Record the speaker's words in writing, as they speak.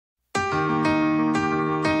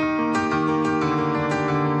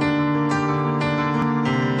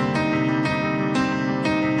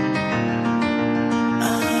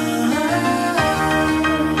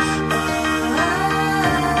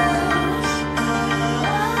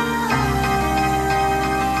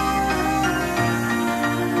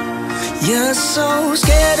You're so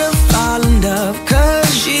scared of falling in love,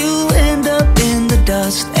 'cause you end up in the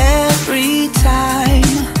dust every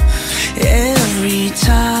time, every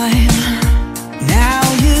time. Now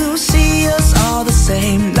you see us all the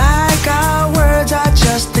same, like our words are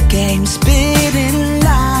just a game, spitting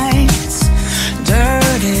lines,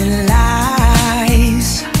 dirty lies.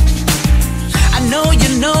 I know you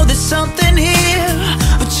know there's something here,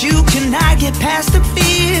 but you cannot get past the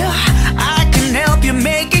fear. I can help you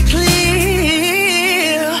make it clear.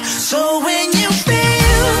 So when you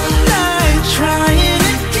feel like trying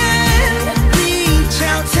again, reach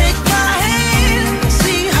out, take my hand,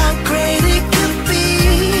 see how great it could be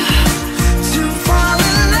to fall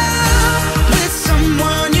in love with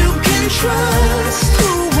someone you can trust,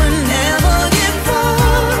 who will never give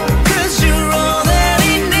up, 'cause you're all that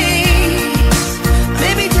he needs.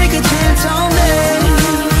 Maybe take a chance on me.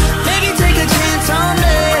 Maybe take a chance on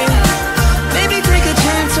me. Maybe take a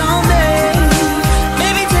chance on me.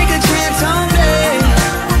 Maybe take a chance on me.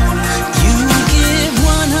 You give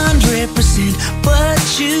 100%, but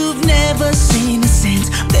you've never seen a sense.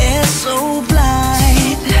 They're so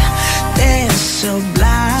blind, they're so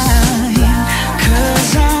blind.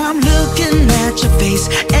 'Cause I'm looking at your face,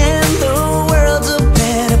 and the world's a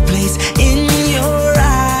better place in your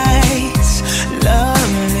eyes,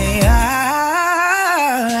 lovely eyes.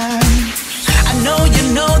 I know you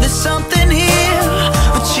know there's something here,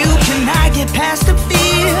 but you cannot get past the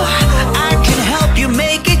fear. I can help you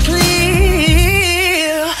make it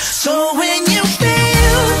clear. So when you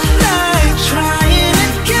feel like trying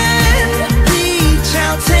again, reach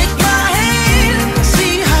out, take my hand,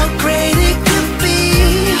 see how great it could be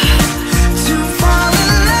to fall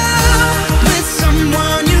in love with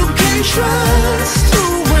someone you can trust, who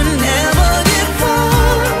will never give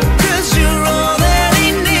up, 'cause you're all that he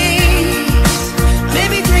needs.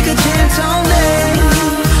 Maybe take a chance on me.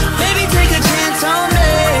 Maybe take a chance on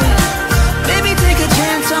me. Maybe take a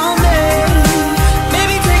chance on me.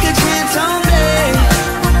 Maybe take a chance on me.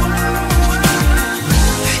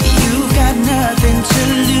 You've got nothing to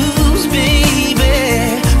lose, baby,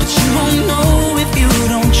 but you won't know if you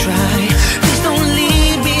don't try. Please don't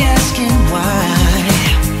leave me asking why.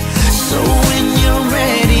 So when you're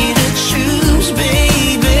ready to choose,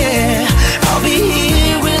 baby, I'll be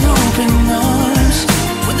here with open arms,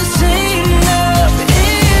 with the same love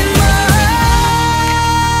in my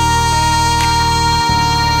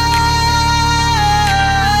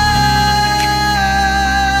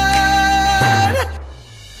heart.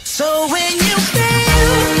 So when you